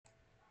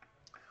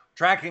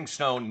Tracking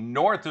snow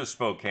north of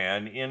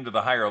Spokane into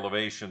the higher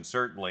elevation,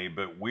 certainly,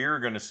 but we're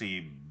going to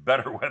see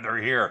better weather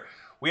here.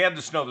 We had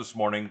the snow this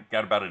morning,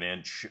 got about an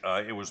inch.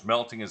 It was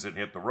melting as it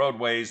hit the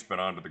roadways, but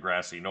onto the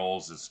grassy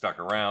knolls, it stuck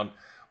around.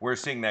 We're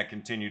seeing that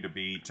continue to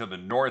be to the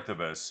north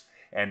of us,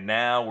 and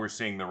now we're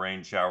seeing the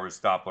rain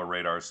showers. Doppler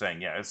radar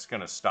saying, yeah, it's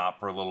going to stop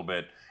for a little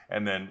bit,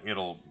 and then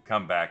it'll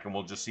come back, and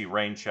we'll just see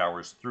rain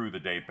showers through the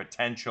day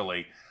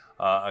potentially.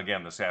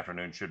 Again, this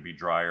afternoon should be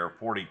drier.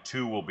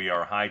 42 will be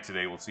our high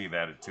today. We'll see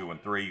that at 2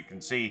 and 3. You can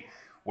see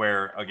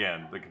where,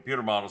 again, the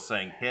computer model is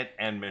saying hit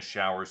and miss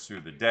showers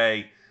through the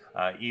day,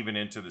 even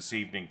into this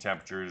evening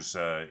temperatures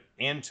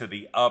into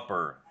the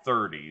upper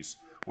 30s,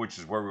 which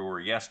is where we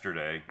were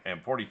yesterday.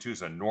 And 42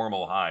 is a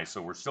normal high,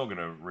 so we're still going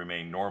to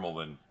remain normal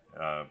than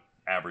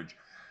average.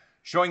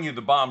 Showing you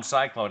the bomb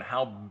cyclone,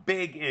 how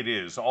big it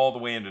is all the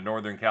way into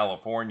Northern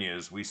California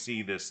as we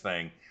see this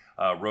thing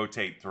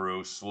rotate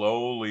through,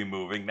 slowly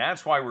moving.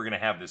 That's why we're going to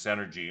have this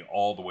energy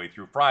all the way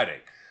through Friday.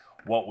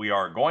 What we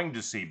are going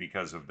to see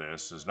because of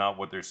this is not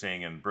what they're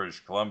seeing in British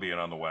Columbia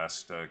and on the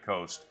west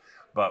coast,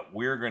 but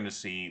we're going to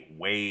see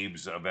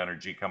waves of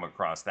energy come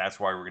across. That's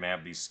why we're going to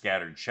have these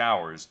scattered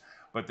showers,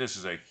 but this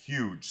is a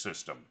huge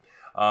system.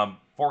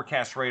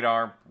 Forecast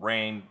radar,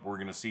 rain, we're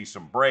going to see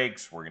some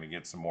breaks. We're going to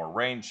get some more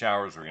rain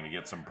showers. We're going to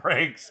get some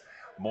breaks,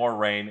 more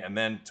rain. And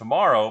then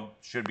tomorrow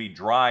should be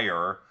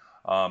drier.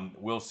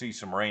 We'll see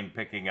some rain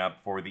picking up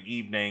for the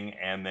evening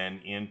and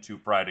then into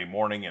Friday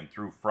morning and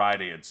through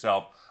Friday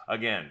itself.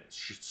 Again,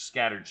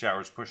 scattered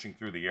showers pushing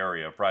through the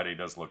area. Friday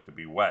does look to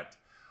be wet.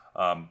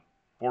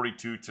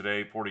 42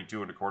 today,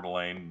 42 into Coeur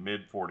d'Alene,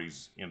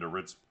 mid-40s into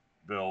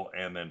Ritzville,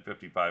 and then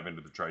 55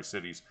 into the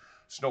Tri-Cities.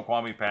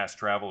 Snoqualmie Pass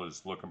travel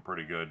is looking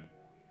pretty good.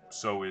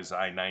 So is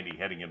I-90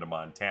 heading into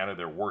Montana.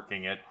 They're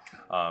working it,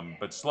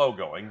 but slow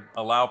going.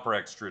 Allow for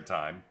extra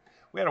time.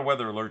 We had a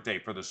weather alert day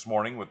for this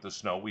morning with the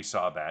snow. We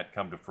saw that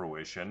come to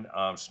fruition.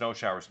 Snow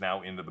showers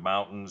now into the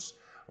mountains,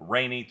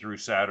 rainy through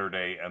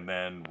Saturday, and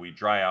then we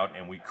dry out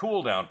and we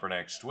cool down for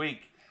next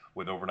week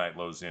with overnight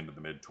lows into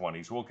the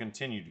mid-20s. We'll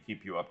continue to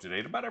keep you up to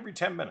date about every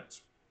 10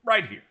 minutes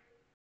right here